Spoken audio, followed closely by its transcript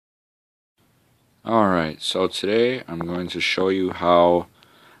Alright, so today I'm going to show you how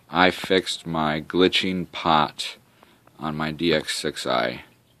I fixed my glitching pot on my Dx6i.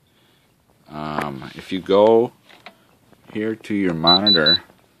 If you go here to your monitor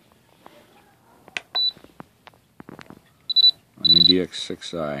on your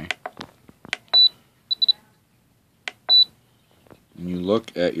Dx6i and you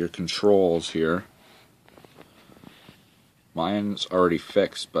look at your controls here, mine's already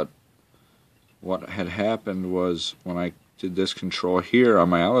fixed, but what had happened was when I did this control here on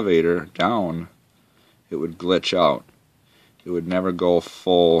my elevator down, it would glitch out. It would never go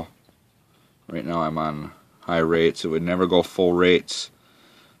full. Right now I'm on high rates. It would never go full rates.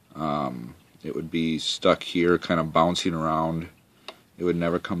 It would be stuck here kind of bouncing around. It would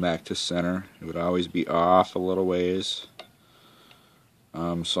never come back to center. It would always be off a little ways.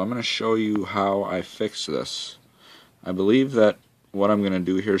 So I'm going to show you how I fix this. I believe that what I'm going to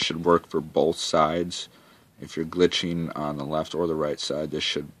do here should work for both sides. If you're glitching on the left or the right side, this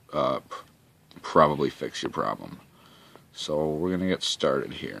should probably fix your problem. So we're going to get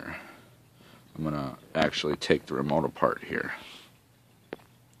started here. I'm going to actually take the remote apart here.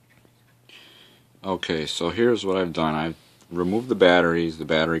 Okay, so here's what I've done. I've removed the batteries, the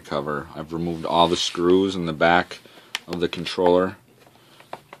battery cover. I've removed all the screws in the back of the controller.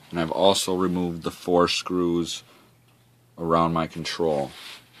 And I've also removed the 4 screws around my control.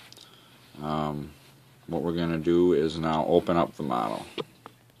 What we're going to do is now open up the model.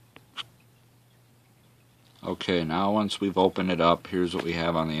 Okay, now once we've opened it up, here's what we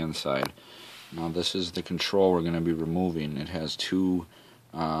have on the inside. Now this is the control we're going to be removing. It has 2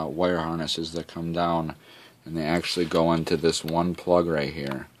 wire harnesses that come down, and they actually go into this one plug right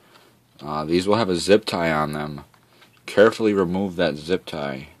here. These will have a zip tie on them. Carefully remove that zip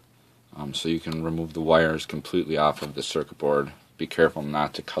tie so you can remove the wires completely off of the circuit board. Be careful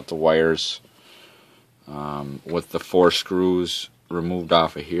not to cut the wires. With the 4 screws removed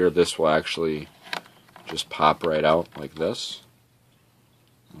off of here, this will actually just pop right out like this.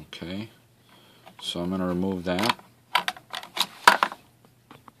 Okay, so I'm going to remove that.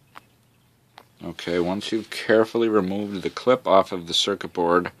 Okay, once you've carefully removed the clip off of the circuit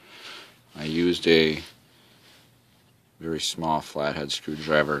board, I used a very small flathead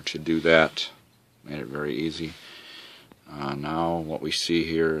screwdriver to do that. Made it very easy. Now what we see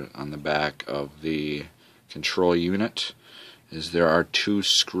here on the back of the control unit is there are 2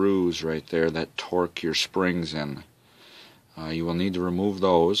 screws right there that torque your springs in. You will need to remove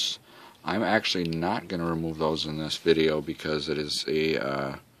those. I'm actually not going to remove those in this video because it is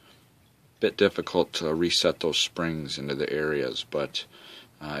a bit difficult to reset those springs into the areas, but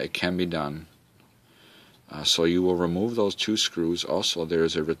it can be done. So you will remove those 2 screws. Also,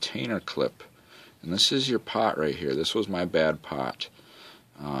 there's a retainer clip, and this is your pot right here. This was my bad pot.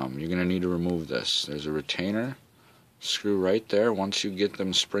 You're going to need to remove this. There's a retainer screw right there. Once you get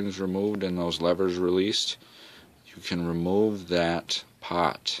them springs removed and those levers released, you can remove that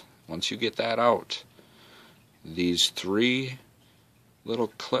pot. Once you get that out, these 3 little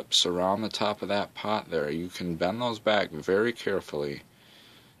clips around the top of that pot there, you can bend those back very carefully.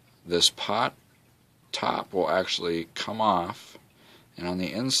 This pot top will actually come off, and on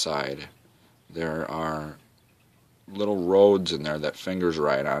the inside there are little roads in there that fingers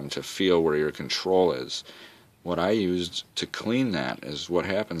ride on to feel where your control is. What I used to clean that is what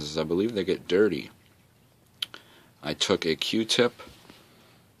happens is I believe they get dirty. I took a Q-tip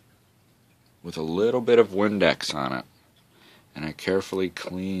with a little bit of Windex on it, and I carefully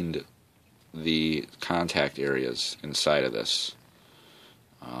cleaned the contact areas inside of this.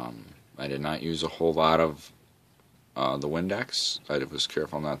 I did not use a whole lot of the Windex. I was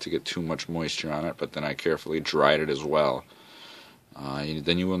careful not to get too much moisture on it, but then I carefully dried it as well.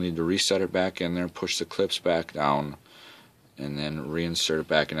 Then you will need to reset it back in there, push the clips back down, and then reinsert it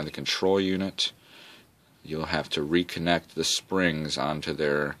back into the control unit. You'll have to reconnect the springs onto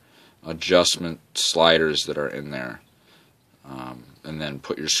their adjustment sliders that are in there, and then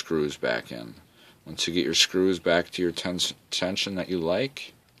put your screws back in. Once you get your screws back to your tension that you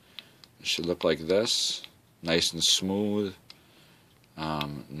like, it should look like this, nice and smooth,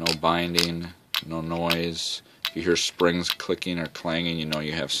 no binding, no noise. If you hear springs clicking or clanging, you know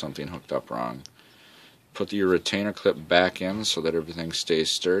you have something hooked up wrong. Put your retainer clip back in so that everything stays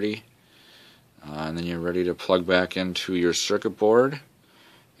sturdy, and then you're ready to plug back into your circuit board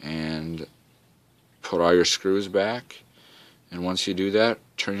and put all your screws back. And once you do that,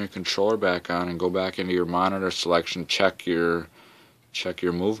 turn your controller back on and go back into your monitor selection, check your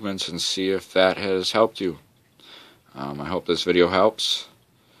movements and see if that has helped you. I hope this video helps.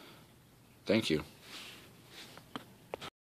 Thank you.